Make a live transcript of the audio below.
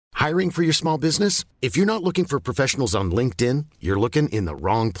Hiring for your small business? If you're not looking for professionals on LinkedIn, you're looking in the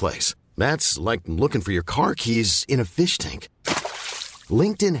wrong place. That's like looking for your car keys in a fish tank.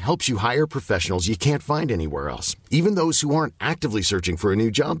 LinkedIn helps you hire professionals you can't find anywhere else, even those who aren't actively searching for a new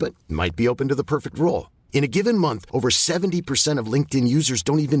job but might be open to the perfect role. In a given month, over 70% of LinkedIn users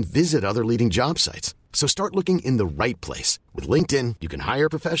don't even visit other leading job sites. So start looking in the right place. With LinkedIn, you can hire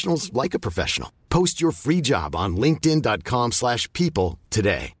professionals like a professional. Post your free job on linkedin.com/people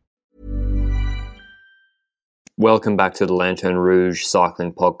today. Welcome back to the Lanterne Rouge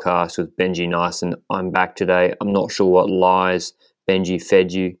Cycling Podcast with Benji Nyson. I'm back today. I'm not sure what lies Benji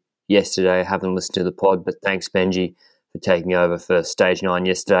fed you yesterday. I haven't listened to the pod, but thanks, Benji, for taking over for Stage 9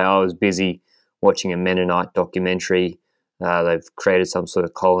 yesterday. I was busy watching a Mennonite documentary. They've created some sort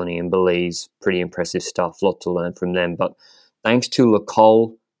of colony in Belize. Pretty impressive stuff. Lot to learn from them. But thanks to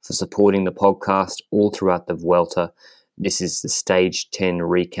Lacole for supporting the podcast all throughout the Vuelta. This is the Stage 10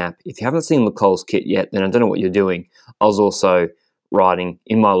 recap. If you haven't seen Lacole's kit yet, then I don't know what you're doing. I was also riding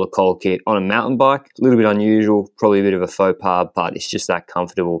in my Lacole kit on a mountain bike. A little bit unusual, probably a bit of a faux pas, but it's just that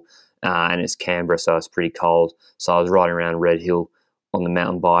comfortable. And it's Canberra, so it's pretty cold. So I was riding around Red Hill on the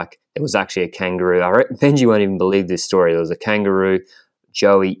mountain bike. It was actually a kangaroo. Benji won't even believe this story. There was a kangaroo,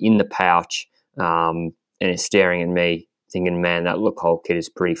 Joey, in the pouch, and it's staring at me, thinking, man, that Lacole kit is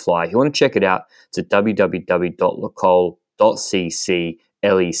pretty fly. If you want to check it out, it's at www.lacole.cc,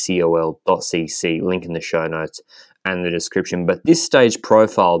 lecol.cc, link in the show notes and the description. But this stage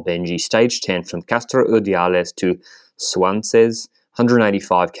profile, Benji, stage 10 from Castro Urdiales to Suances,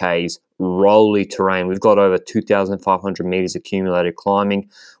 185 Ks, rolly terrain. We've got over 2,500 meters accumulated climbing,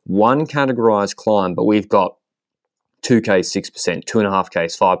 one categorized climb, but we've got 2Ks, 6%,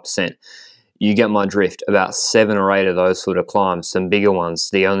 2.5Ks, 5%. You get my drift. About 7 or 8 of those sort of climbs, some bigger ones.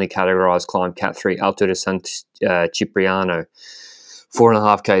 The only categorized climb, Cat 3, Alto de San Cipriano,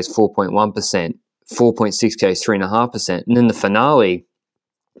 4.5Ks, 4.1%, 4.6Ks, 3.5%. And then the finale,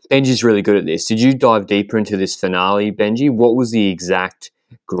 Benji's really good at this. Did you dive deeper into this finale, Benji? What was the exact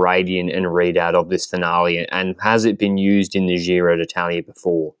gradient and readout of this finale, and has it been used in the Giro d'Italia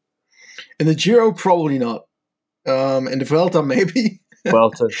before? In the Giro, probably not. In the Vuelta, maybe.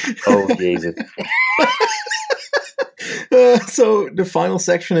 Vuelta? Oh, Jesus. So the final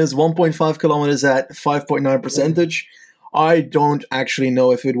section is 1.5 kilometers at 5.9 percentage. I don't actually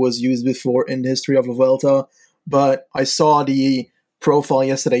know if it was used before in the history of the Vuelta, but I saw the profile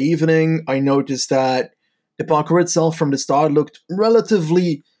yesterday evening. I noticed that the parkour itself from the start looked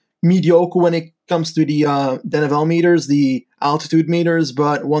relatively mediocre when it comes to the Denneval meters, the altitude meters,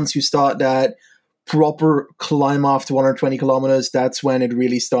 but once you start that proper climb after 120 kilometers, that's when it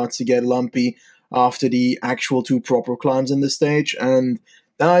really starts to get lumpy after the actual 2 proper climbs in the stage. And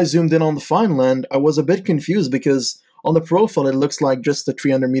then I zoomed in on the final, and I was a bit confused because on the profile it looks like just a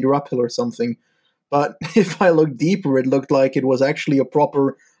 300 meter uphill or something. But if I look deeper, it looked like it was actually a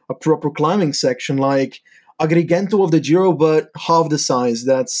proper climbing section, like Agrigento of the Giro, but half the size.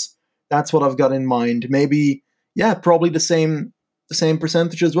 That's what I've got in mind. Maybe, yeah, probably the same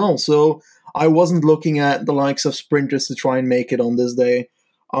percentage as well. So I wasn't looking at the likes of sprinters to try and make it on this day.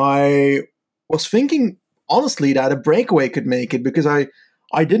 I was thinking, honestly, that a breakaway could make it, because I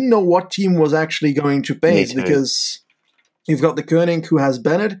didn't know what team was actually going to pace, because you've got the Koenig, who has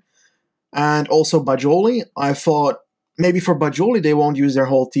Bennett, and also Bajoli. I thought maybe for Bajoli they won't use their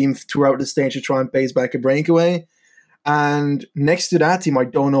whole team throughout the stage to try and pace back a breakaway. And next to that team, I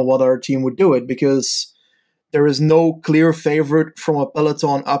don't know what our team would do it, because there is no clear favorite from a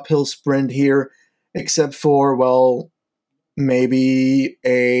peloton uphill sprint here, except for, well, maybe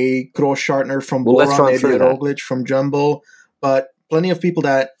a Gross-Schartner from Bora, maybe a Roglic from Jumbo, but plenty of people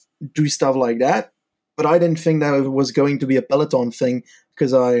that do stuff like that. But I didn't think that it was going to be a peloton thing,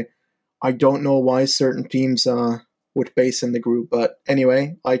 because I don't know why certain teams would pace in the group. But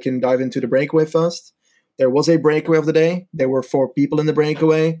anyway, I can dive into the breakaway first. There was a breakaway of the day. There were 4 people in the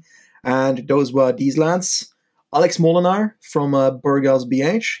breakaway, and those were these lads. Alex Molinar from Burgos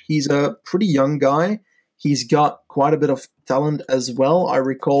BH. He's a pretty young guy. He's got quite a bit of talent as well. I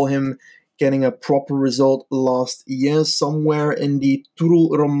recall him getting a proper result last year somewhere in the Turul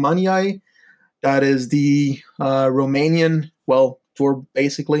Romaniae. That is the Romanian, tour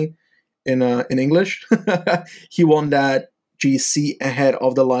basically in English. He won that GC ahead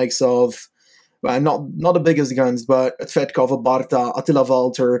of the likes of, not the biggest guns, but Tvetkov, Barta, Attila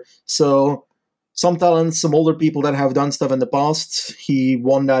Valter. So some talents, some older people that have done stuff in the past. He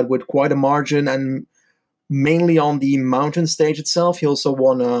won that with quite a margin, and mainly on the mountain stage itself. He also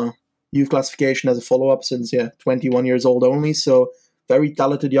won a youth classification as a follow-up since 21 years old only. So very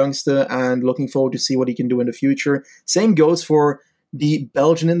talented youngster, and looking forward to see what he can do in the future. Same goes for the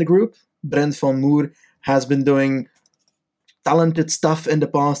Belgian in the group, Brent van Moer, has been doing talented stuff in the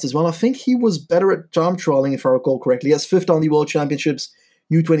past as well. I think he was better at time trialing, if I recall correctly. He has fifth on the World Championships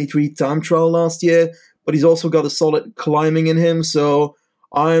U23 time trial last year, but he's also got a solid climbing in him, so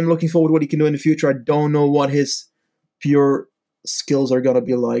I'm looking forward to what he can do in the future. I don't know what his pure skills are going to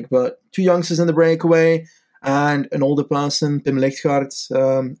be like, but two youngsters in the breakaway and an older person, Pim Lichtgaard,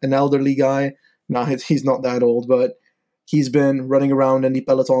 an elderly guy. No, he's not that old, but he's been running around in the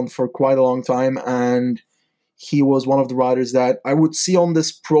peloton for quite a long time, and he was one of the riders that I would see on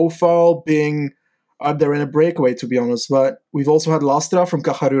this profile being up there in a breakaway, to be honest. But we've also had Lastra from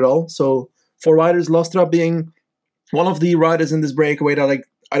Caja Rural, so four riders, Lastra being one of the riders in this breakaway that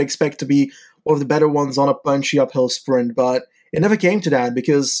I'd expect to be one of the better ones on a punchy uphill sprint. But it never came to that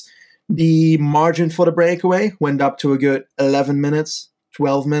because the margin for the breakaway went up to a good 11 minutes,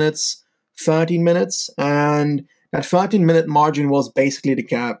 12 minutes, 13 minutes, and that 13-minute margin was basically the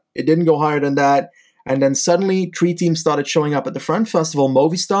cap. It didn't go higher than that. And then suddenly, three teams started showing up at the front. First of all,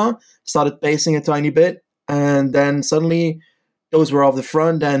 Movistar started pacing a tiny bit. And then suddenly, those were off the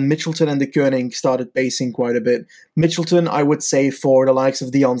front. And Mitchelton and de Koning started pacing quite a bit. Mitchelton, I would say, for the likes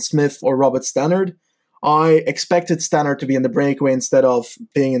of Dion Smith or Robert Stannard. I expected Stannard to be in the breakaway instead of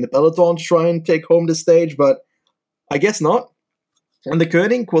being in the peloton to try and take home the stage. But I guess not. And de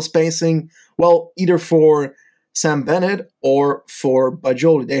Koning was pacing, well, either for Sam Bennett or for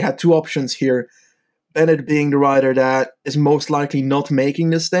Bajoli. They had two options here. Bennett being the rider that is most likely not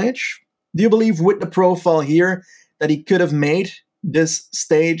making the stage. Do you believe with the profile here that he could have made this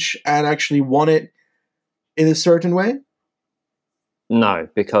stage and actually won it in a certain way? No,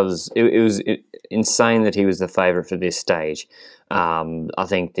 because it was insane that he was the favourite for this stage. I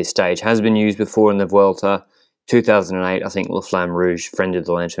think this stage has been used before in the Vuelta. 2008, I think La Flamme Rouge, friend of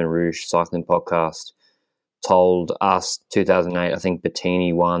the Lanterne Rouge cycling podcast, told us 2008, I think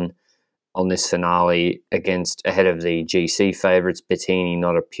Bettini won on this finale ahead of the GC favourites. Bettini,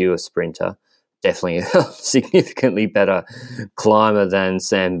 not a pure sprinter, definitely a significantly better climber than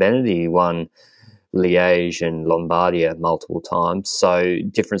Sam Bennett. He won Liège and Lombardia multiple times. So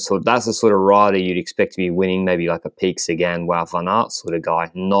that's the sort of rider you'd expect to be winning, maybe like a Peak Sagan, Wout van Aert sort of guy,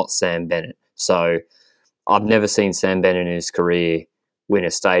 not Sam Bennett. So I've never seen Sam Bennett in his career win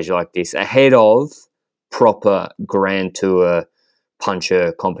a stage like this ahead of proper Grand Tour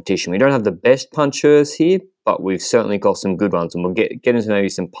puncher competition. We don't have the best punchers here, but we've certainly got some good ones, and we'll get into maybe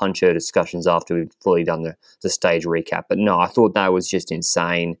some puncher discussions after we've fully done the stage recap. But no, I thought that was just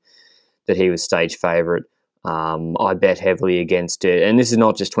insane that he was stage favourite. I bet heavily against it, and this is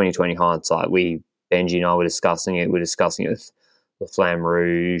not just 2020 hindsight. Benji and I were discussing it. We're discussing it with La Flamme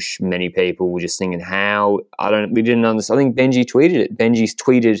Rouge. Many people were just thinking, we didn't understand. I think Benji tweeted it. Benji's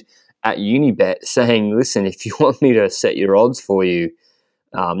tweeted at Unibet saying, listen, if you want me to set your odds for you,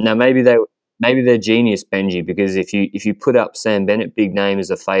 now maybe they're genius, Benji, because if you put up Sam Bennett, big name as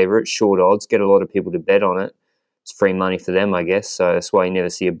a favourite, short odds, get a lot of people to bet on it. It's free money for them, I guess. So that's why you never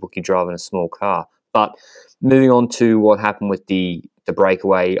see a bookie driving a small car. But moving on to what happened with the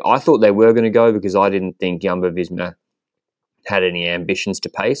breakaway, I thought they were going to go because I didn't think Jumbo-Visma had any ambitions to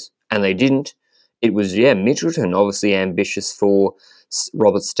pace, and they didn't. It was, Mitchelton, obviously ambitious for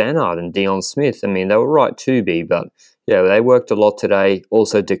Robert Stannard and Dion Smith. I mean, they were right to be, but yeah, they worked a lot today.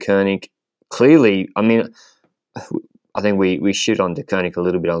 Also, de Koning, clearly, I mean, I think we shit on de Koning a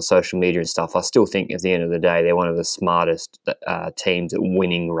little bit on social media and stuff. I still think at the end of the day, they're one of the smartest teams at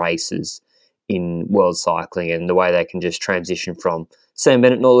winning races in world cycling, and the way they can just transition from Sam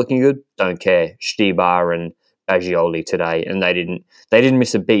Bennett not looking good, don't care, Stibar and Baggioli today, and they didn't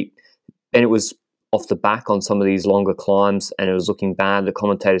miss a beat. And it was off the back on some of these longer climbs, and it was looking bad. The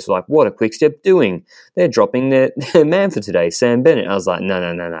commentators were like, what are Quick-Step doing? They're dropping their man for today, Sam Bennett. I was like,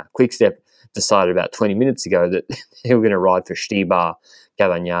 no. Quick-Step decided about 20 minutes ago that they were going to ride for Stibar,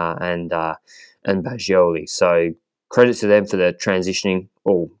 Cavagnat, and Baggioli. So credit to them for the transitioning,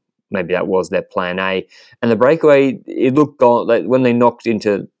 or maybe that was their plan A. And the breakaway, it looked like when they knocked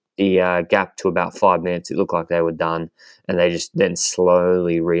into the gap to about 5 minutes, it looked like they were done, and they just then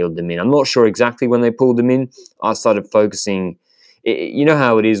slowly reeled them in. I'm not sure exactly when they pulled them in. I started focusing. You know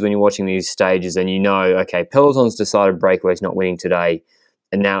how it is when you're watching these stages and you know, okay, Peloton's decided breakaway's not winning today,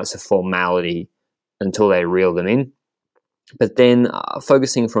 and now it's a formality until they reel them in. But then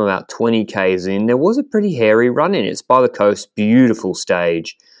focusing from about 20 Ks in, there was a pretty hairy run in. It's by the coast, beautiful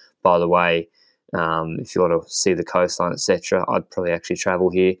stage, by the way. If you want to see the coastline, etc., I'd probably actually travel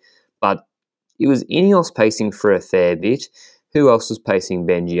here. But it was Ineos pacing for a fair bit. Who else was pacing,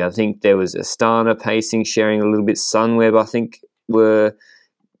 Benji? I think there was Astana pacing, sharing a little bit. Sunweb, I think, were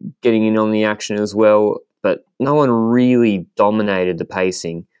getting in on the action as well. but no one really dominated the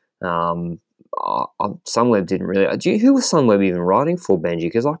pacing. Sunweb didn't really. Who was Sunweb even riding for, Benji?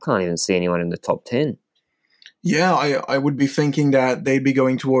 Because I can't even see anyone in the top 10. Yeah, I would be thinking that they'd be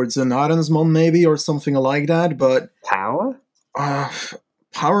going towards an Arensman maybe or something like that, but Power?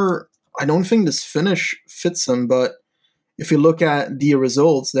 Power, I don't think this finish fits him, but if you look at the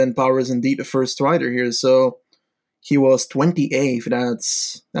results, then Power is indeed the first rider here, so he was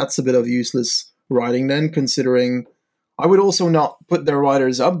 28th. That's a bit of useless riding then, considering I would also not put their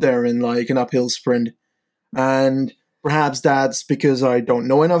riders up there in like an uphill sprint. And perhaps that's because I don't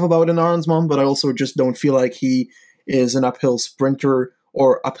know enough about an Arnsman, but I also just don't feel like he is an uphill sprinter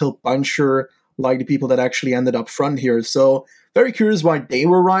or uphill puncher like the people that actually ended up front here. So very curious why they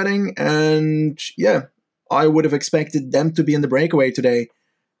were riding, and yeah, I would have expected them to be in the breakaway today.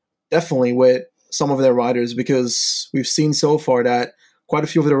 Definitely with some of their riders, because we've seen so far that quite a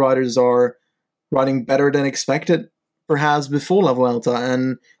few of the riders are riding better than expected, perhaps before La Vuelta,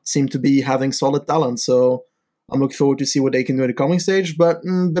 and seem to be having solid talent. So I'm looking forward to see what they can do in the coming stage, but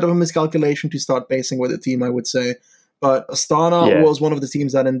bit of a miscalculation to start pacing with the team, I would say. But Astana was one of the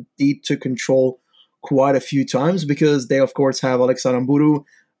teams that indeed took control quite a few times, because they, of course, have Alex Aramburu,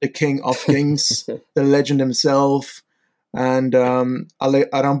 the king of kings, the legend himself, and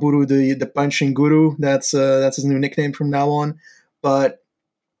Aramburu, the punching guru. That's his new nickname from now on. But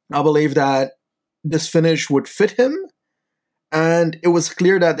I believe that this finish would fit him, and it was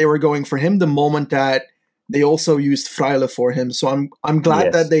clear that they were going for him the moment that they also used Freile for him. So I'm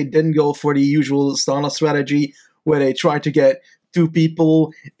glad that they didn't go for the usual Astana strategy where they try to get two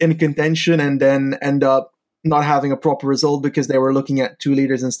people in contention and then end up not having a proper result because they were looking at two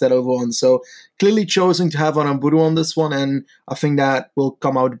leaders instead of one. So clearly choosing to have Aramburu on this one, and I think that will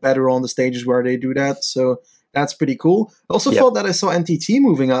come out better on the stages where they do that. So that's pretty cool. I also thought that I saw NTT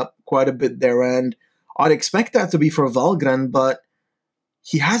moving up quite a bit there, and I'd expect that to be for Valgren, but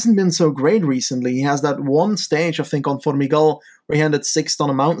he hasn't been so great recently. He has that one stage, I think, on Formigal where he ended sixth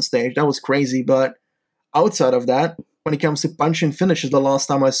on a mountain stage. That was crazy, but outside of that, when it comes to punching finishes, the last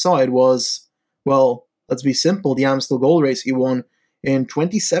time I saw it was, well, let's be simple, the Amstel Gold Race he won in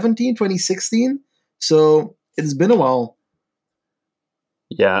 2017, 2016. So it's been a while.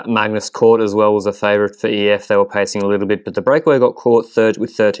 Yeah, Magnus Cort as well was a favourite for EF. They were pacing a little bit, but the breakaway got caught third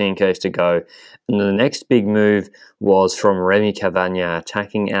with 13 k's to go. And the next big move was from Remy Cavagna,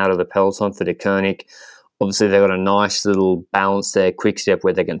 attacking out of the peloton for De Koenig. Obviously, they got a nice little balance there, quick step,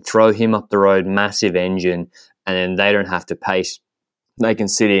 where they can throw him up the road, massive engine, and then they don't have to pace. They can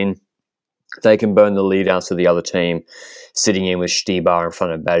sit in. They can burn the lead out to the other team, sitting in with Stibar in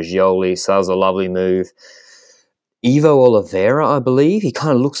front of Baggioli. So that was a lovely move. Ivo Oliveira, I believe, he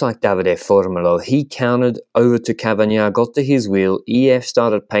kind of looks like Davide Formolo. He countered over to Cavagna, got to his wheel. EF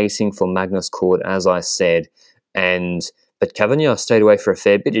started pacing for Magnus Cort, as I said, but Cavagna stayed away for a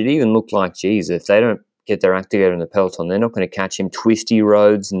fair bit. It even looked like, geez, if they don't get their act together in the peloton, they're not going to catch him. Twisty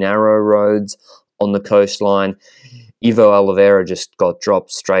roads, narrow roads on the coastline. Ivo Oliveira just got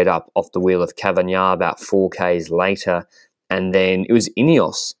dropped straight up off the wheel of Cavagna about 4Ks later. And then it was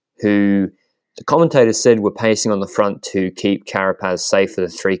Ineos who the commentators said were pacing on the front to keep Carapaz safe for the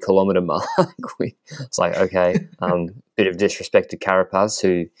 3 kilometre mark. It's like, okay, bit of disrespect to Carapaz,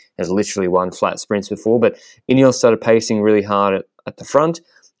 who has literally won flat sprints before. But Ineos started pacing really hard at the front.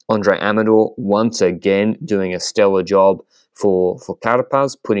 Andre Amador, once again, doing a stellar job for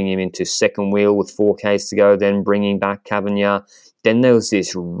Carapaz, putting him into second wheel with 4Ks to go, then bringing back Cavagna. Then there was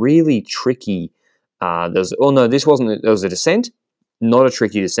this really tricky, there was a descent, not a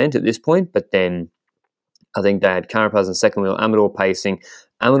tricky descent at this point, but then I think they had Carapaz in second wheel, Amador pacing,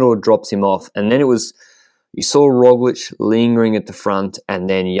 Amador drops him off, and then you saw Roglic lingering at the front, and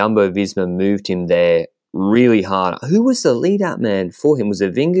then Jumbo-Visma moved him there really hard. Who was the lead-out man for him? Was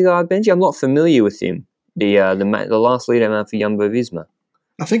it Vingegaard, Benji? I'm not familiar with him. The last lead-out man for Jumbo-Visma.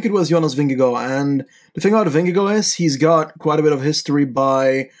 I think it was Jonas Vingegaard, and the thing about Vingegaard is he's got quite a bit of history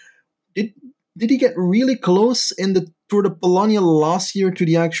by... Did he get really close in the Tour de Pologne last year to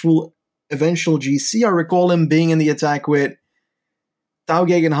the actual eventual GC? I recall him being in the attack with Tao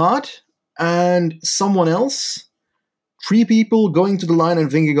Geoghegan Hart and someone else. 3 people going to the line,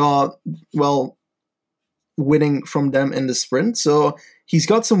 and Vingegaard, well, winning from them in the sprint. So he's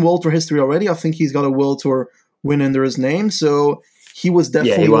got some World Tour history already. I think he's got a World Tour win under his name. So he was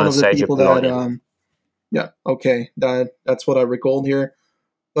definitely one of the people that... that's what I recalled here.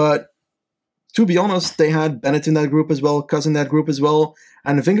 But to be honest, they had Bennett in that group as well, Cuz in that group as well,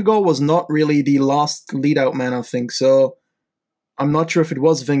 and Vingegaard was not really the last lead-out man, I think. So I'm not sure if it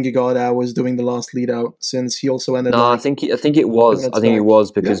was Vingegaard that was doing the last lead out, since he also ended. No, like, I think it was. I think it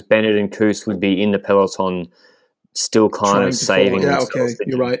was because Bennett and Kuss would be in the peloton, still kind of saving themselves. Okay,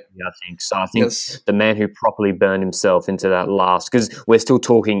 you're right. I think so. I think the man who properly burned himself into that last, because we're still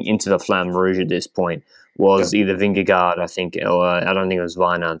talking into the Flamme Rouge at this point, was either Vingegaard, I think, or I don't think it was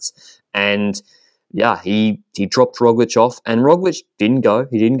Vinance. And yeah, he dropped Roglic off, and Roglic didn't go.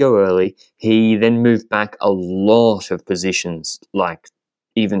 He didn't go early. He then moved back a lot of positions, like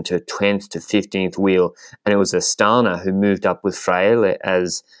even to 10th to 15th wheel, and it was Astana who moved up with Fraile,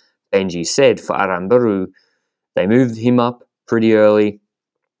 as Benji said, for Arambaru. They moved him up pretty early.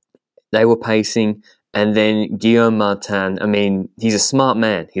 They were pacing, and then Guillaume Martin, I mean, he's a smart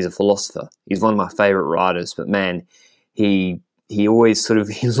man. He's a philosopher. He's one of my favourite riders, but man, he always sort of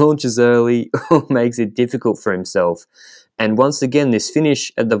he launches early or makes it difficult for himself. And once again, this finish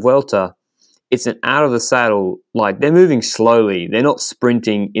at the Vuelta, it's an out of the saddle. Like, they're moving slowly. They're not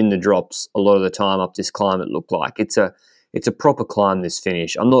sprinting in the drops a lot of the time up this climb, it looked like. It's a proper climb, this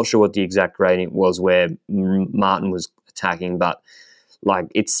finish. I'm not sure what the exact gradient was where Martin was attacking, but like,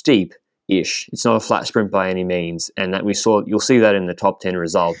 it's steep-ish. It's not a flat sprint by any means. And that you'll see that in the top 10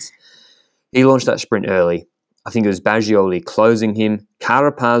 results. He launched that sprint early. I think it was Baggioli closing him.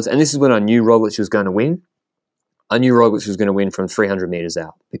 Carapaz, and this is when I knew Roglic was going to win. I knew Roglic was going to win from 300 metres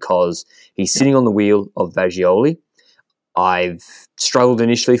out because he's sitting on the wheel of Baggioli. I've struggled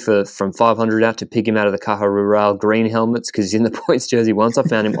initially from 500 out to pick him out of the Caja Rural green helmets because he's in the points jersey. Once I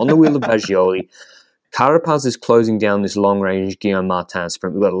found him on the wheel of Baggioli, Carapaz is closing down this long-range Guillaume Martin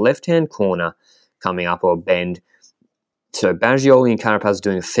sprint. We've got a left-hand corner coming up, or bend. So Baggioli and Carapaz are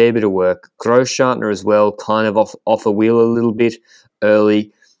doing a fair bit of work. Großschartner as well, kind of off a wheel a little bit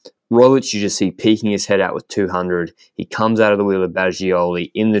early. Roglic, you just see peeking his head out with 200. He comes out of the wheel of Baggioli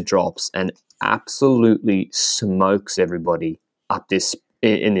in the drops and absolutely smokes everybody up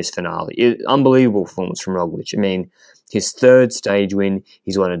in this finale. Unbelievable performance from Roglic. I mean, his third stage win.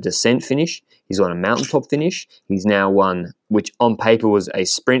 He's won a descent finish. He's won a mountaintop finish. He's now won, which on paper was a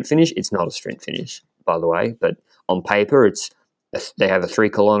sprint finish. It's not a sprint finish, by the way, but on paper, they have a 3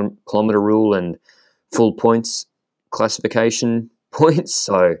 kilometer rule and full points classification points.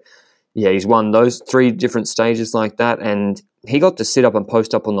 So, yeah, he's won those 3 different stages like that, and he got to sit up and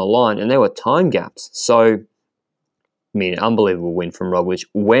post up on the line, and there were time gaps. So, I mean, unbelievable win from Roglic.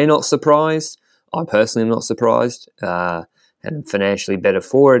 We're not surprised. I personally am not surprised, and financially better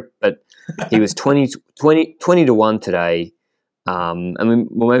for it. But he was 20 to 1 today. I mean,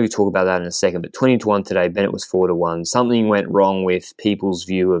 we'll maybe talk about that in a second, but 20 to 1 today, Bennett was 4 to 1. Something went wrong with people's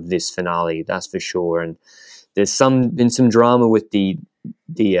view of this finale, that's for sure. And there's been some drama with the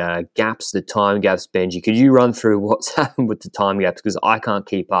gaps, the time gaps, Benji. Could you run through what's happened with the time gaps? Because I can't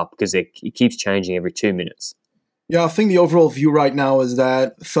keep up because it keeps changing every 2 minutes. Yeah, I think the overall view right now is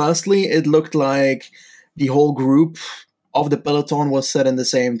that, firstly, it looked like the whole group of the peloton was set in the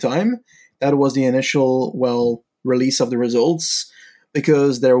same time. That was the initial, release of the results,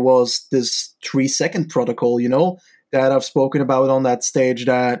 because there was this 3-second protocol, that I've spoken about on that stage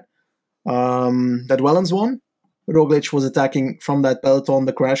that Wellens won. Roglic was attacking from that peloton,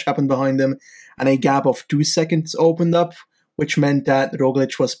 the crash happened behind him, and a gap of 2 seconds opened up, which meant that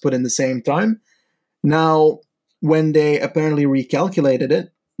Roglic was put in the same time. Now, when they apparently recalculated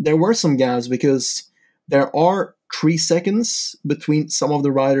it, there were some gaps, because there are 3 seconds between some of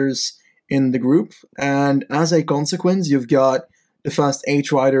the riders in the group, and as a consequence, you've got the first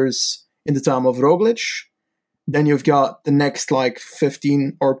 8 riders in the time of Roglic, then you've got the next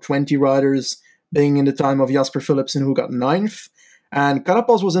 15 or 20 riders being in the time of Jasper Philipsen, who got 9th, and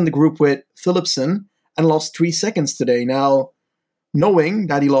Carapaz was in the group with Philipsen and lost 3 seconds today. Now, knowing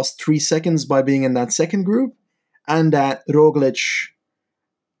that he lost 3 seconds by being in that second group, and that Roglic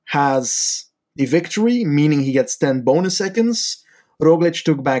has the victory, meaning he gets 10 bonus seconds, Roglic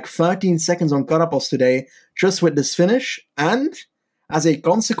took back 13 seconds on Carapaz today just with this finish, and as a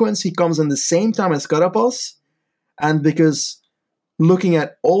consequence, he comes in the same time as Carapaz. And because looking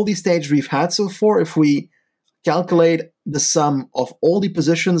at all the stages we've had so far, if we calculate the sum of all the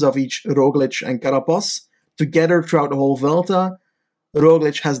positions of each Roglic and Carapaz together throughout the whole Vuelta,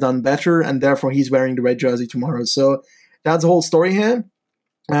 Roglic has done better, and therefore he's wearing the red jersey tomorrow. So that's the whole story here,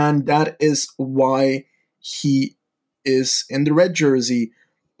 and that is why he is in the red jersey.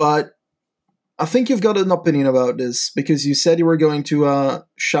 But I think you've got an opinion about this, because you said you were going to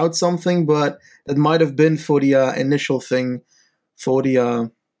shout something, but that might have been for the initial thing, for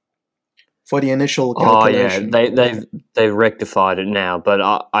the initial calculation. Oh yeah, they've rectified it now,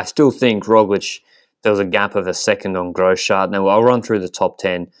 but I still think Roglic, there was a gap of a second on Großschartner. Now I'll run through the top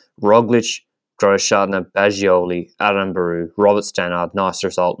 10. Roglic, Grosjean, Baggioli, Arambaru, Robert Stannard, nice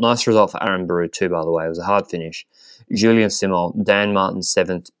result. Nice result for Arambaru too, by the way. It was a hard finish. Julien Simon, Dan Martin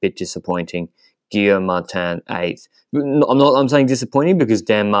 7th, bit disappointing. Guillaume Martin 8th. I'm saying disappointing because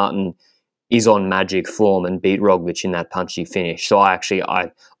Dan Martin is on magic form and beat Roglic in that punchy finish. So I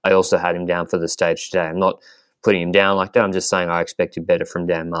also had him down for the stage today. I'm not putting him down like that. I'm just saying I expected better from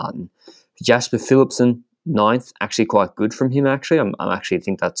Dan Martin. Jasper Philipsen, 9th, actually quite good from him, actually. I actually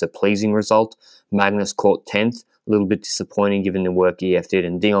think that's a pleasing result. Magnus Cort 10th, a little bit disappointing given the work EF did.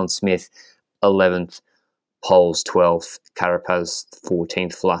 And Dion Smith, 11th, Poles 12th, Carapaz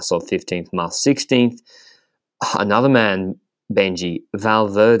 14th, Vlasov 15th, Mas 16th. Another man, Benji,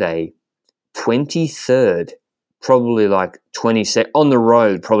 Valverde, 23rd, probably like 20 on the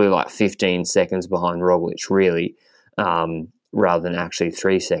road, probably like 15 seconds behind Roglic, really, rather than actually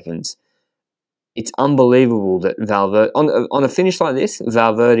 3 seconds. It's unbelievable that Valverde, on a finish like this,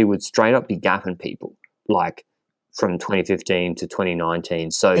 Valverde would straight up be gapping people, like from 2015 to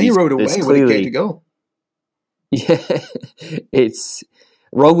 2019. So he rode away with a K to go. Yeah, it's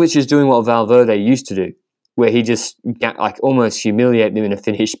Roglic is doing what Valverde used to do, where he just almost humiliated him in a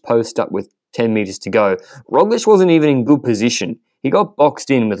finish, post up with 10 meters to go. Roglic wasn't even in good position. He got boxed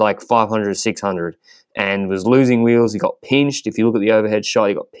in with like 500, 600 and was losing wheels. He got pinched. If you look at the overhead shot,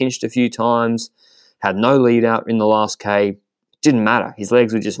 he got pinched a few times, had no lead out in the last K. Didn't matter. His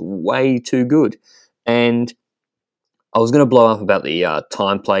legs were just way too good. And I was going to blow up about the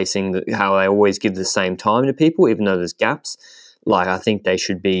time placing, how they always give the same time to people, even though there's gaps. Like, I think they've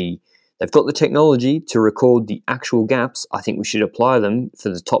got the technology to record the actual gaps. I think we should apply them for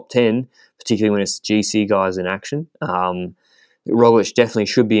the top 10, particularly when it's GC guys in action. Roglic definitely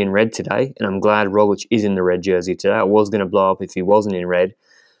should be in red today, and I'm glad Roglic is in the red jersey today. I was going to blow up if he wasn't in red.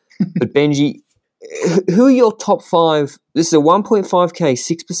 But Benji, who are your top 5? This is a 1.5k,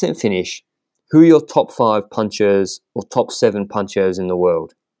 6% finish. Who are your top 5 punchers or top 7 punchers in the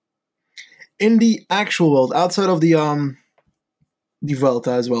world? In the actual world, outside of the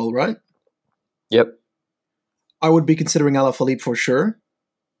Vuelta as well, right? Yep. I would be considering Alaphilippe for sure.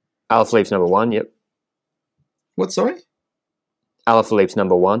 Alaphilippe's number 1, yep. What, sorry? Alaphilippe's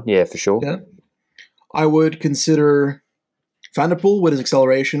number 1, yeah, for sure. Yeah. I would consider Van der Poel with his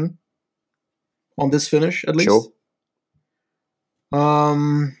acceleration on this finish, at least. Sure.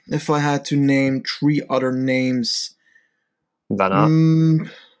 If I had to name 3 other names, Van Aert.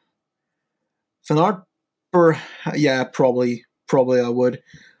 Van Aert, yeah, probably I would.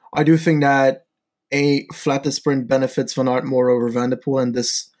 I do think that a flat to sprint benefits Van Aert more over Van der Poel, and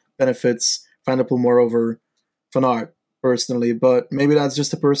this benefits Van der Poel more over Van Aert, personally. But maybe that's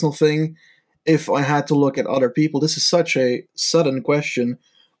just a personal thing. If I had to look at other people, this is such a sudden question,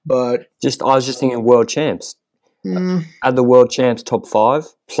 but I was just thinking world champs. Add the world champs top 5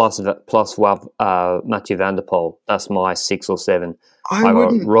 plus Mathieu van der Poel. That's my 6 or 7. I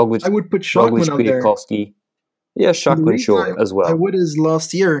would put Schachmann out there. Kwiatkowski. Yeah, Schachmann, sure, as well. I would, as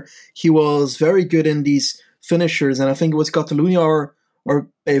last year, he was very good in these finishers, and I think it was Catalunya or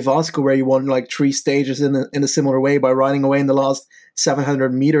Vasco where he won like 3 stages in a similar way by riding away in the last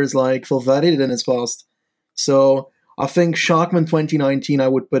 700 meters like Valverde did in his past. So I think Schachmann 2019 I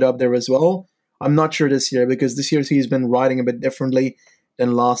would put up there as well. I'm not sure this year because this year he's been riding a bit differently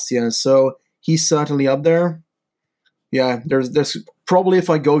than last year. So he's certainly up there. Yeah, there's probably, if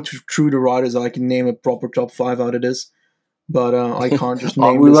I go through the riders, I can name a proper top 5 out of this. But I can't just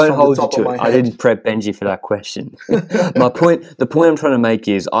name this from the top of my head. I didn't prep Benji for that question. The point I'm trying to make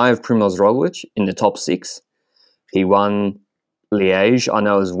is I have Primoz Roglic in the top 6. He won Liège. I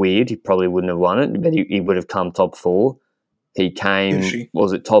know it was weird. He probably wouldn't have won it, but he would have come top 4. He came,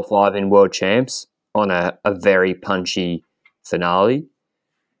 was it top 5 in World Champs on a very punchy finale.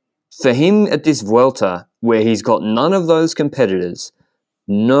 For him at this Vuelta, where he's got none of those competitors,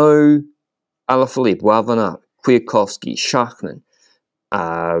 no Alaphilippe, Wout van Aert, Kwiatkowski, Schachmann,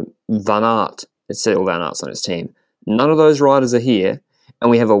 Van Aert, let's say all Van Aert's on his team. None of those riders are here,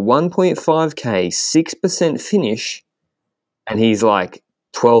 and we have a 1.5k, 6% finish, and he's like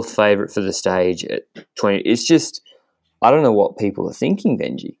 12th favourite for the stage at 20. It's just, I don't know what people are thinking,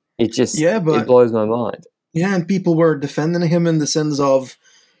 Benji. It blows my mind. Yeah, and people were defending him in the sense of,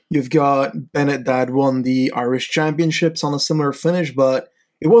 you've got Bennett that won the Irish Championships on a similar finish, but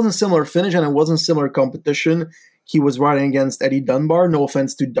it wasn't a similar finish and it wasn't similar competition. He was riding against Eddie Dunbar. No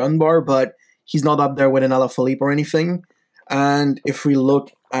offense to Dunbar, but he's not up there with an Alaphilippe or anything. And if we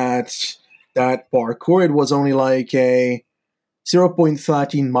look at that parkour, it was only like a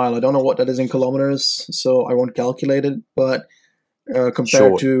 0.13 mile. I don't know what that is in kilometers, so I won't calculate it. But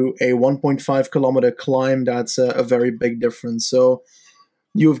compared to a 1.5 kilometer climb, that's a very big difference. So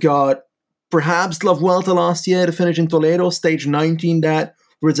you've got perhaps La Vuelta last year to finish in Toledo, stage 19, that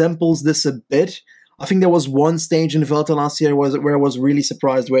resembles this a bit. I think there was one stage in the Vuelta last year where I was really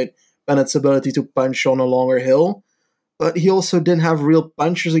surprised with Bennett's ability to punch on a longer hill. But he also didn't have real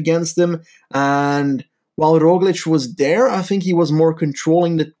punchers against him. And while Roglic was there, I think he was more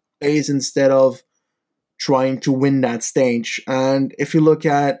controlling the pace instead of trying to win that stage. And if you look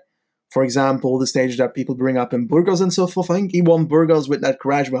at, for example, the stage that people bring up in Burgos and so forth, I think he won Burgos with that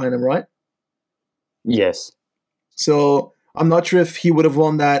crash behind him, right? Yes. So I'm not sure if he would have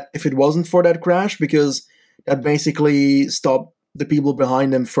won that if it wasn't for that crash, because that basically stopped the people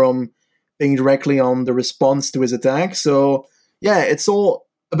behind him from being directly on the response to his attack. So yeah, it's all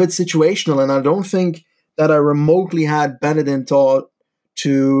a bit situational, and I don't think that I remotely had Bennett in thought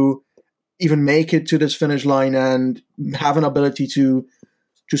to even make it to this finish line and have an ability to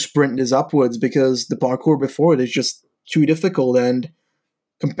sprint this upwards, because the parkour before it is just too difficult. And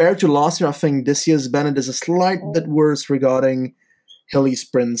compared to last year, I think this year's Bennett is a slight bit worse regarding hilly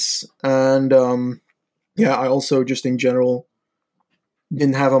sprints. And I also just in general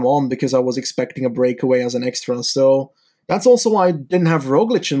didn't have him on because I was expecting a breakaway as an extra. So that's also why I didn't have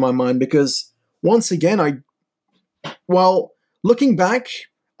Roglic in my mind, because once again, looking back,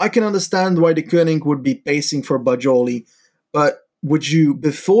 I can understand why the Koenig would be pacing for Bajoli, but would you,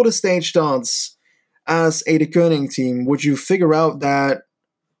 before the stage starts, as a De Koenig team, would you figure out that,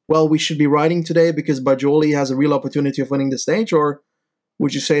 well, we should be riding today because Bajoli has a real opportunity of winning the stage, or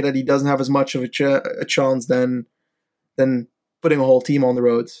would you say that he doesn't have as much of a chance than putting a whole team on the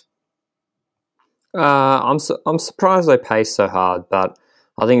roads? I'm surprised they paced so hard, but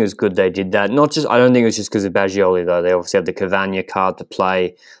I think it was good they did that. I don't think it was just because of Baggioli, though. They obviously had the Cavagna card to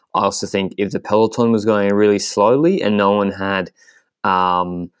play. I also think if the peloton was going really slowly and no one had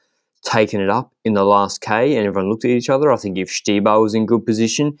taken it up in the last K and everyone looked at each other, I think if Stibar was in good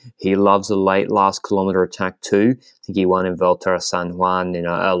position, he loves a late last kilometre attack too. I think he won in Vuelta a San Juan in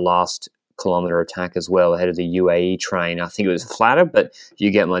a last kilometre attack as well ahead of the UAE train. I think it was flatter, but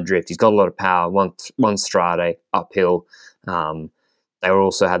you get my drift. He's got a lot of power, one strade uphill. They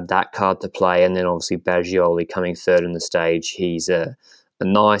also had that card to play, and then obviously Baggioli coming third in the stage. He's a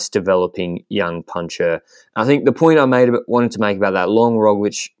nice developing young puncher. I think the point I wanted to make about that long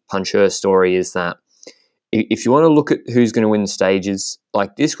Roglic puncher story is that if you want to look at who's going to win stages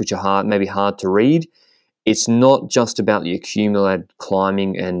like this, which are maybe hard to read, it's not just about the accumulated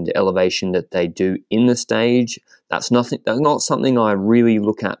climbing and elevation that they do in the stage. That's not something I really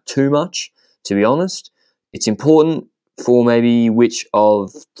look at too much, to be honest. It's important for maybe which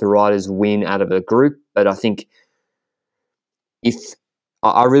of the riders win out of a group, but I think if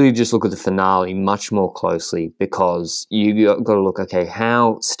I really just look at the finale much more closely, because you got to look, okay,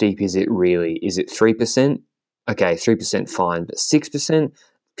 how steep is it really? Is it 3%? Okay, 3% fine, but 6%?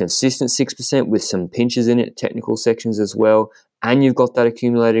 Consistent 6% with some pinches in it, technical sections as well, and you've got that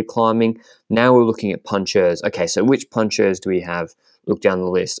accumulated climbing. Now we're looking at punchers. Okay, so which punchers do we have? Look down the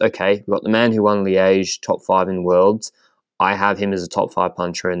list. Okay, we've got the man who won Liège, top 5 in worlds. I have him as a top 5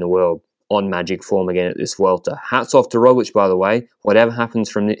 puncher in the world on magic form again at this Vuelta. Hats off to Roglic, by the way. Whatever happens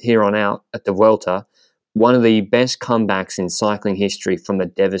from here on out at the Vuelta, one of the best comebacks in cycling history from a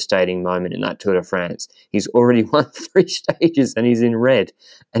devastating moment in that Tour de France. He's already won 3 stages and he's in red,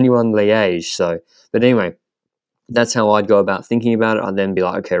 and he won Liège. So, but anyway, that's how I'd go about thinking about it. I'd then be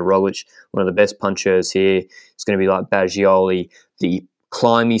like, okay, Roglic, one of the best punchers here. It's going to be like Baggioli. The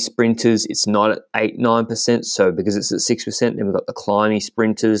climby sprinters, it's not at 8-9%, so because it's at 6%, then we've got the climby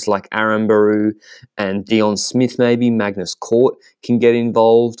sprinters like Arambaru and Dion Smith, maybe Magnus Cort can get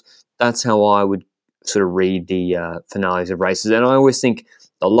involved. That's how I would sort of read the finales of races. And I always think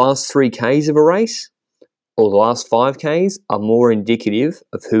the last 3Ks of a race or the last 5Ks are more indicative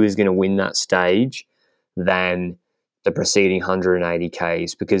of who is going to win that stage than the preceding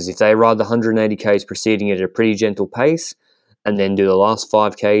 180Ks, because if they ride the 180Ks preceding it at a pretty gentle pace and then do the last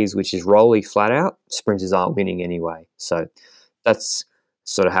 5Ks, which is rolly flat out, sprinters aren't winning anyway. So that's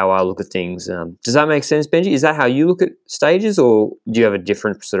sort of how I look at things. Does that make sense, Benji? Is that how you look at stages, or do you have a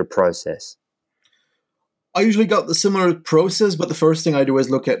different sort of process? I usually got the similar process, but the first thing I do is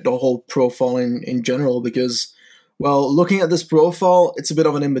look at the whole profile in general, because, well, looking at this profile, it's a bit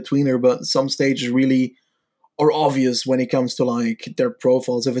of an in-betweener, but some stages really are obvious when it comes to like their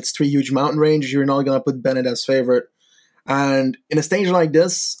profiles. If it's 3 huge mountain ranges, you're not going to put Bennett as favorite. And in a stage like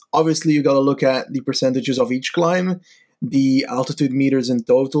this, obviously you got to look at the percentages of each climb, the altitude meters in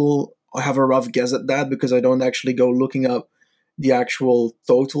total. I have a rough guess at that because I don't actually go looking up the actual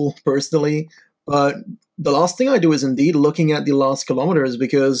total personally. But the last thing I do is indeed looking at the last kilometers,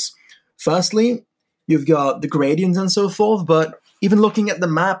 because firstly, you've got the gradients and so forth, but even looking at the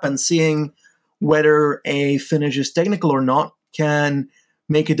map and seeing whether a finish is technical or not can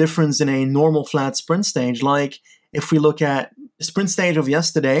make a difference in a normal flat sprint stage. Like if we look at the sprint stage of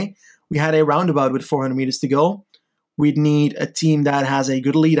yesterday, we had a roundabout with 400 meters to go. We'd need a team that has a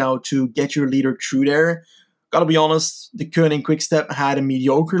good lead out to get your leader through there. Gotta be honest, the Koenig Quickstep had a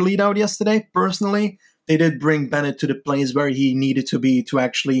mediocre lead out yesterday, personally. They did bring Bennett to the place where he needed to be to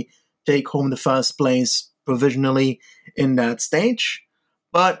actually take home the first place provisionally in that stage.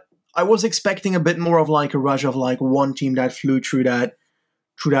 But I was expecting a bit more of like a rush of like one team that flew through that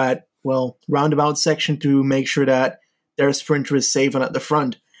roundabout section to make sure that their sprinter is safe and at the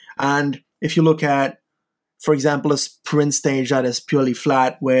front. And if you look at, for example, a sprint stage that is purely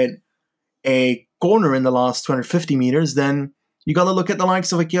flat with a corner in the last 250 meters, then you got to look at the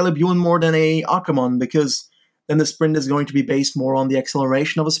likes of a Caleb Ewan more than a Ackermann, because then the sprint is going to be based more on the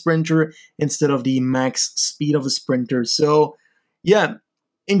acceleration of a sprinter instead of the max speed of a sprinter. So, yeah,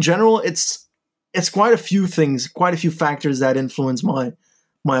 in general, it's quite a few things, quite a few factors that influence my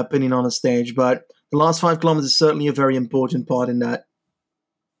opinion on a stage. But the last 5 kilometers is certainly a very important part in that.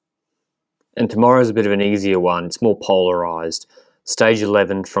 And tomorrow's a bit of an easier one. It's more polarised. Stage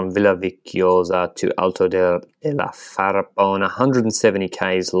 11 from Villa Vicchiosa to Alto della Farapona, 170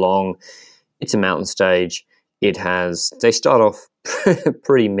 k's long. It's a mountain stage. They start off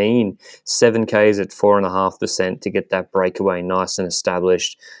pretty mean, 7 k's at 4.5% to get that breakaway nice and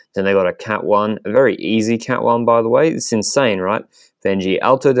established. Then they got a Cat 1, a very easy Cat 1, by the way. It's insane, right? Benji,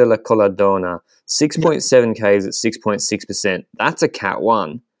 Alto della Colladona, 6.7 k's at 6.6%. That's a Cat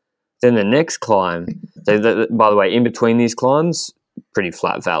 1. Then the next climb, by the way, in between these climbs, pretty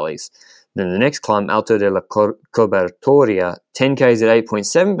flat valleys. Then the next climb, Alto della Cobertoria, 10 k's at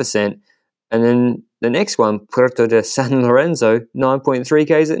 8.7%. And then the next one, Puerto de San Lorenzo, 9.3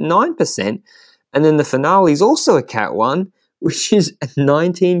 k's at 9%. And then the finale is also a Cat 1, which is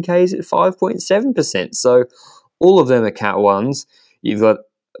 19 k's at 5.7%. So all of them are Cat 1s. You've got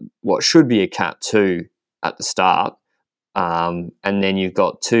what should be a Cat 2 at the start. And then you've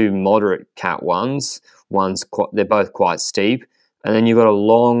got 2 moderate Cat 1s. They're both quite steep. And then you've got a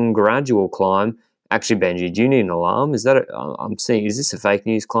long gradual climb. Actually, Benji, do you need an alarm? Is this a fake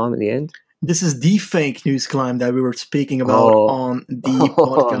news climb at the end? This is the fake news climb that we were speaking about on the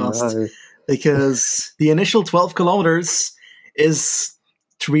podcast. No. Because the initial 12 kilometers is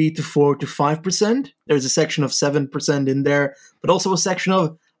 3 to 4 to 5%. There's a section of 7% in there, but also a section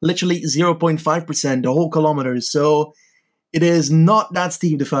of literally 0.5%, the whole kilometer. So it is not that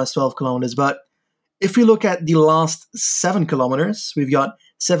steep, the first 12 kilometers. But if we look at the last 7 kilometers, we've got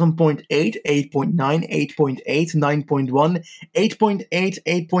 7.8, 8.9, 8.8, 9.1, 8.8,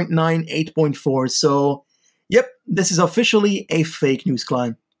 8.9, 8.4. So, yep, this is officially a fake news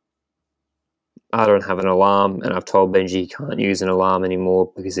climb. I don't have an alarm, and I've told Benji he can't use an alarm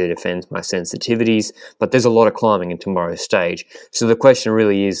anymore because it offends my sensitivities. But there's a lot of climbing in tomorrow's stage. So the question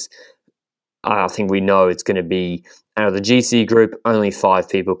really is, I think we know it's going to be, out of the GC group, only 5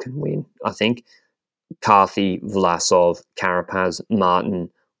 people can win, I think. Carthy, Vlasov, Carapaz, Martin,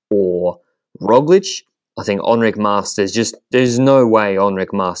 or Roglic. I think Enric Masters, there's no way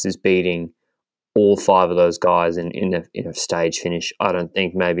Enric Masters beating all 5 of those guys in a stage finish. I don't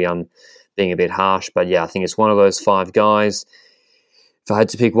think. Maybe I'm being a bit harsh, but yeah, I think it's one of those 5 guys. If I had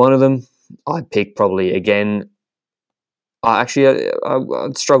to pick one of them, I'd pick probably again. I'd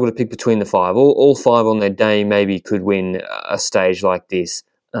struggle to pick between the 5. All 5 on their day maybe could win a stage like this.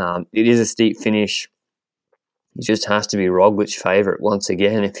 It is a steep finish. It just has to be Roglic favourite once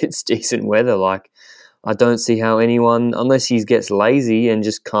again if it's decent weather. Like, I don't see how anyone, unless he gets lazy and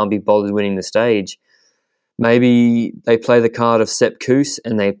just can't be bothered winning the stage, maybe they play the card of Sepp Kuss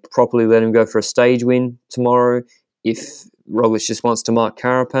and they properly let him go for a stage win tomorrow. If Roglic just wants to mark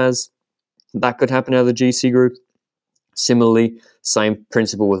Carapaz, that could happen out of the GC group. Similarly, same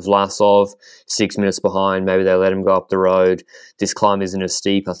principle with Vlasov, 6 minutes behind, maybe they let him go up the road. This climb isn't as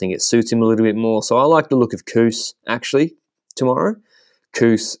steep. I think it suits him a little bit more. So I like the look of Kuss, actually, tomorrow.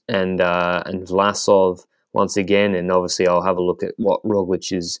 Kuss and Vlasov once again, and obviously I'll have a look at what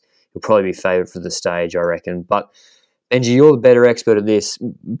Roglic is. He'll probably be favourite for the stage, I reckon. But, Benji, you're the better expert at this.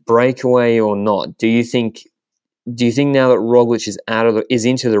 Breakaway or not, do you think now that Roglic is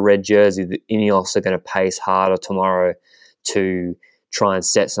into the red jersey, that Ineos are going to pace harder tomorrow to try and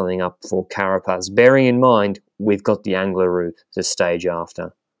set something up for Carapaz? Bearing in mind, we've got the Anglerud the stage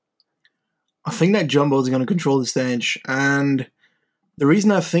after. I think that Jumbo is going to control the stage, and the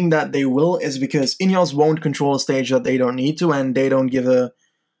reason I think that they will is because Ineos won't control a stage that they don't need to, and they don't give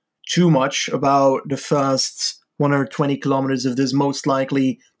too much about the first 120 kilometers if there's most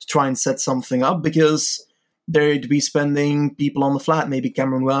likely to try and set something up, because they'd be spending people on the flat, maybe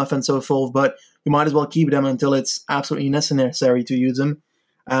Cameron Worth and so forth, but you might as well keep them until it's absolutely necessary to use them.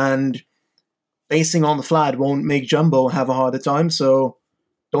 And basing on the flat won't make Jumbo have a harder time, so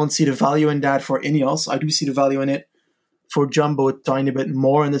don't see the value in that for Ineos. I do see the value in it for Jumbo a tiny bit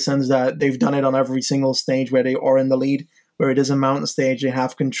more, in the sense that they've done it on every single stage where they are in the lead, where it is a mountain stage, they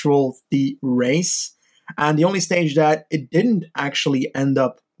have controlled the race. And the only stage that it didn't actually end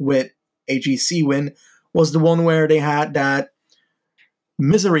up with a GC win was the one where they had that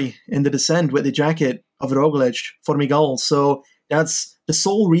misery in the descent with the jacket of Roglic for Miguel. So that's the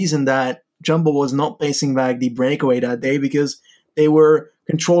sole reason that Jumbo was not pacing back the breakaway that day, because they were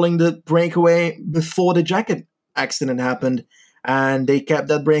controlling the breakaway before the jacket accident happened, and they kept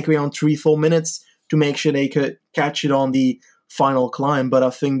that breakaway on 3-4 minutes to make sure they could catch it on the final climb. But I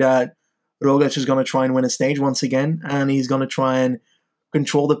think that Roglic is going to try and win a stage once again, and he's going to try and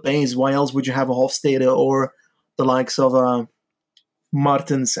control the pace. Why else would you have a Hofstede or the likes of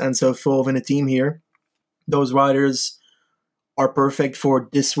Martens and so forth in a team here? Those riders are perfect for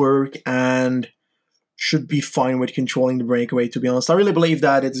this work and should be fine with controlling the breakaway, to be honest. I really believe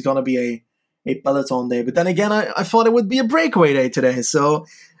that it's going to be a peloton day. But then again, I thought it would be a breakaway day today. So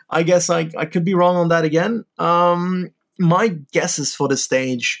I guess I could be wrong on that again. My guesses for the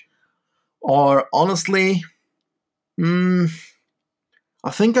stage are honestly... I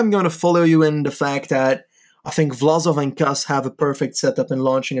think I'm going to follow you in the fact that I think Vlasov and Kuss have a perfect setup in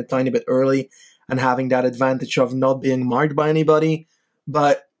launching a tiny bit early and having that advantage of not being marked by anybody.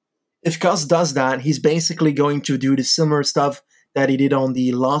 But if Kuss does that, he's basically going to do the similar stuff that he did on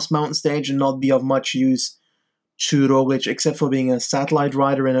the last mountain stage and not be of much use to Roglic, except for being a satellite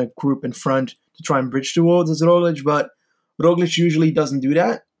rider in a group in front to try and bridge towards Roglic. But Roglic usually doesn't do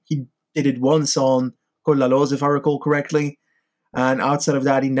that. He did it once on Col la Loze, if I recall correctly. And outside of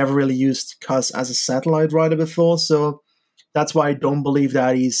that, he never really used Kuss as a satellite rider before. So that's why I don't believe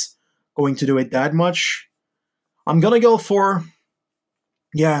that he's going to do it that much. I'm going to go for...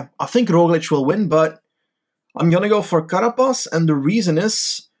 Yeah, I think Roglic will win, but I'm going to go for Carapaz. And the reason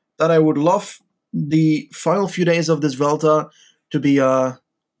is that I would love the final few days of this Vuelta to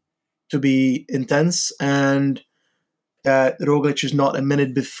be intense, and that Roglic is not a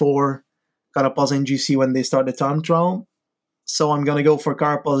minute before Carapaz and GC when they start the time trial. So I'm going to go for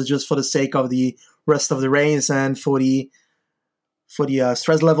Carapaz just for the sake of the rest of the race and for the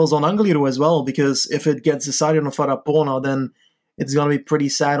stress levels on Angliru as well, because if it gets decided on Farapona, then it's going to be pretty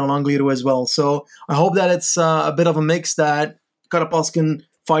sad on Angliru as well. So I hope that it's a bit of a mix, that Carapaz can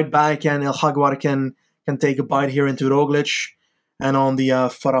fight back and El Jaguar can take a bite here into Roglic, and on the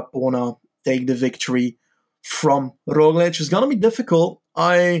Farapona take the victory from Roglic. It's going to be difficult.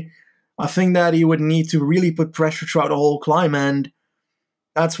 I think that he would need to really put pressure throughout the whole climb, and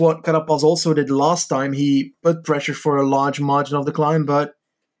that's what Carapaz also did last time. He put pressure for a large margin of the climb, but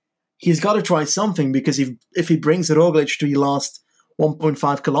he's got to try something, because if he brings Roglic to the last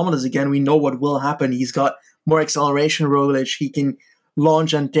 1.5 kilometers again, we know what will happen. He's got more acceleration, Roglic. He can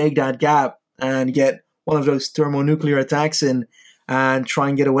launch and take that gap and get one of those thermonuclear attacks in and try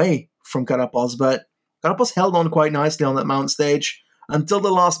and get away from Carapaz. But Carapaz held on quite nicely on that mountain stage until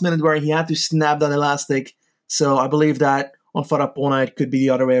the last minute where he had to snap that elastic. So I believe that on Farapona it could be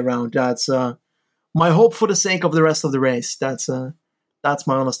the other way around. That's my hope for the sake of the rest of the race. That's my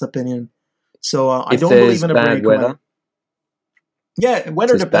honest opinion. So I don't believe in a breakaway. Yeah,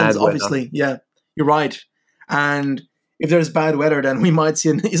 weather depends, obviously. Yeah, you're right. And if there's bad weather, then we might see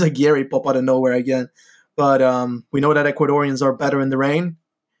an Izagirre pop out of nowhere again. But we know that Ecuadorians are better in the rain.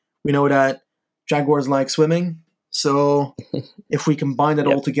 We know that Jaguars like swimming. So if we combine it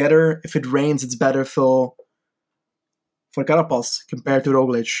all together, if it rains, it's better for Carapaz compared to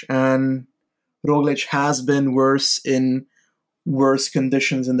Roglic. And Roglic has been worse in worse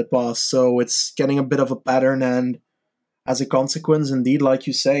conditions in the past. So it's getting a bit of a pattern, and as a consequence, indeed, like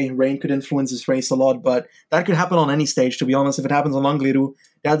you say, rain could influence this race a lot, but that could happen on any stage, to be honest. If it happens on Angliru,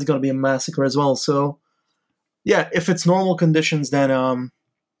 that's going to be a massacre as well. So, yeah, if it's normal conditions, then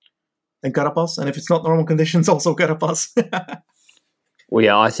Carapaz, and if it's not normal conditions, also Carapaz. Well,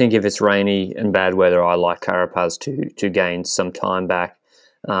 yeah, I think if it's rainy and bad weather, I like Carapaz to gain some time back,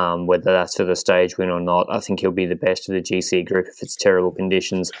 whether that's for the stage win or not. I think he'll be the best of the GC group if it's terrible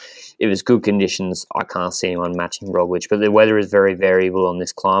conditions. If it's good conditions, I can't see anyone matching Roglic. But the weather is very variable on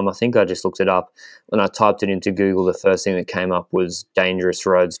this climb. I think I just looked it up. When I typed it into Google, the first thing that came up was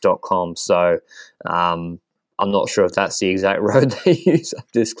dangerousroads.com. So I'm not sure if that's the exact road they use up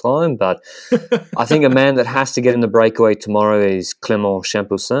this climb, but I think a man that has to get in the breakaway tomorrow is Clément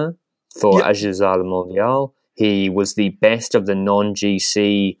Champoussin for Agilzar Le Mondial. He was the best of the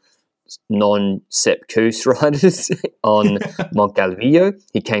non-GC non-Sepp Kuss riders on Montcalvillo.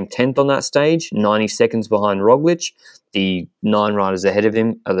 He came 10th on that stage, 90 seconds behind Roglic. The 9 riders ahead of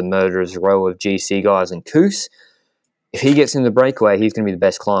him are the murderer's row of GC guys and Kuss. If he gets in the breakaway, he's going to be the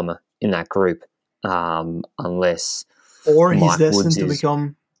best climber in that group, unless or he's Mike destined Woods to is...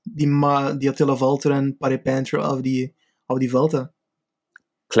 become the Attila Valter and Paripentra of the Vuelta.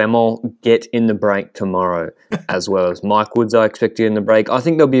 Clement, get in the break tomorrow, as well as Mike Woods, I expect to get in the break. I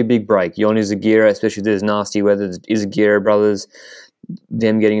think there'll be a big break. Yoni Zagira, especially if there's nasty weather, the Zagira brothers,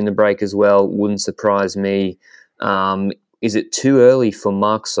 them getting in the break as well, wouldn't surprise me. Is it too early for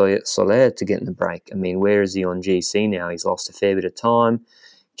Marc Soler to get in the break? I mean, where is he on GC now? He's lost a fair bit of time.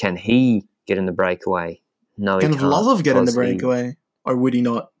 Can he get in the breakaway? No, he Can can't. Vlasov get in the breakaway, or would he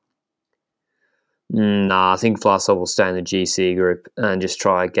not? Nah, I think Vlasov will stay in the GC group and just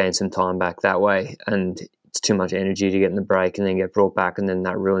try to gain some time back that way. And it's too much energy to get in the break and then get brought back, and then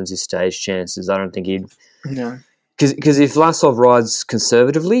that ruins his stage chances. I don't think he'd... No. Because if Vlasov rides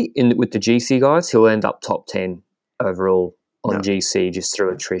conservatively with the GC guys, he'll end up top 10 overall on GC just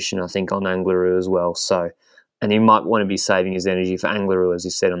through attrition, I think, on Angleroo as well. So, and he might want to be saving his energy for Angleroo, as he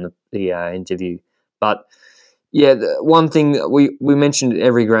said on the interview. But... yeah, one thing we mentioned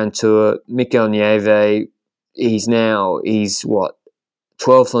every Grand Tour, Mikel Nieve, he's 12th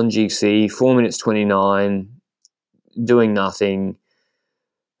on GC, 4 minutes 29, doing nothing,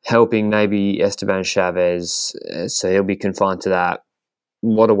 helping maybe Esteban Chavez, so he'll be confined to that.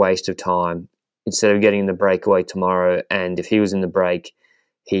 What a waste of time. Instead of getting in the breakaway tomorrow, and if he was in the break,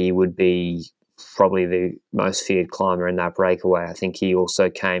 he would be probably the most feared climber in that breakaway. I think he also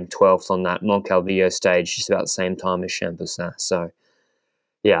came 12th on that Montcalvillo stage just about the same time as Champoussin. So,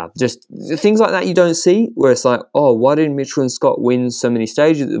 yeah, just things like that you don't see, where it's like, oh, why didn't Mitchell and Scott win so many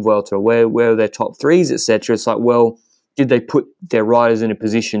stages at the Vuelta? Where are their top threes, etc.? It's like, well, did they put their riders in a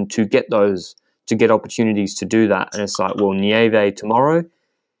position to get opportunities to do that? And it's like, well, Nieve tomorrow,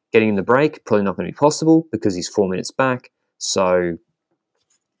 getting in the break, probably not going to be possible because he's 4 minutes back. So,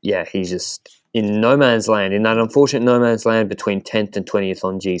 yeah, he's just in no man's land, in that unfortunate no man's land between 10th and 20th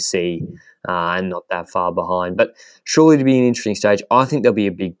on GC, and not that far behind. But surely to be an interesting stage. I think there'll be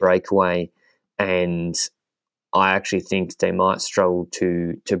a big breakaway, and I actually think they might struggle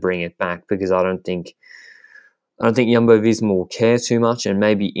to bring it back, because I don't think Jumbo-Visma will care too much, and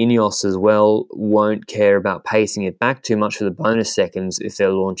maybe Ineos as well won't care about pacing it back too much for the bonus seconds if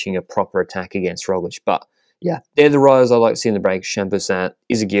they're launching a proper attack against Roglic. But yeah, they're the riders I like to see in the break: Champoussin,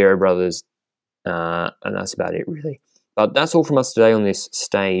 Izagirre brothers, and that's about it, really. But that's all from us today on this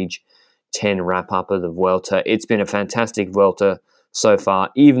Stage 10 wrap-up of the Vuelta. It's been a fantastic Vuelta so far.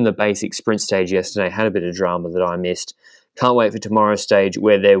 Even the basic sprint stage yesterday had a bit of drama that I missed. Can't wait for tomorrow's stage,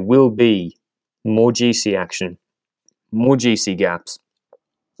 where there will be more GC action, more GC gaps,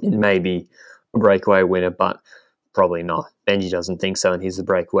 and maybe a breakaway winner, but probably not. Benji doesn't think so, and he's the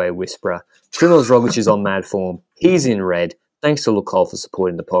breakaway whisperer. Primoz Roglic is on mad form. He's in red. Thanks to Lukol for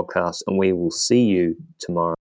supporting the podcast, and we will see you tomorrow.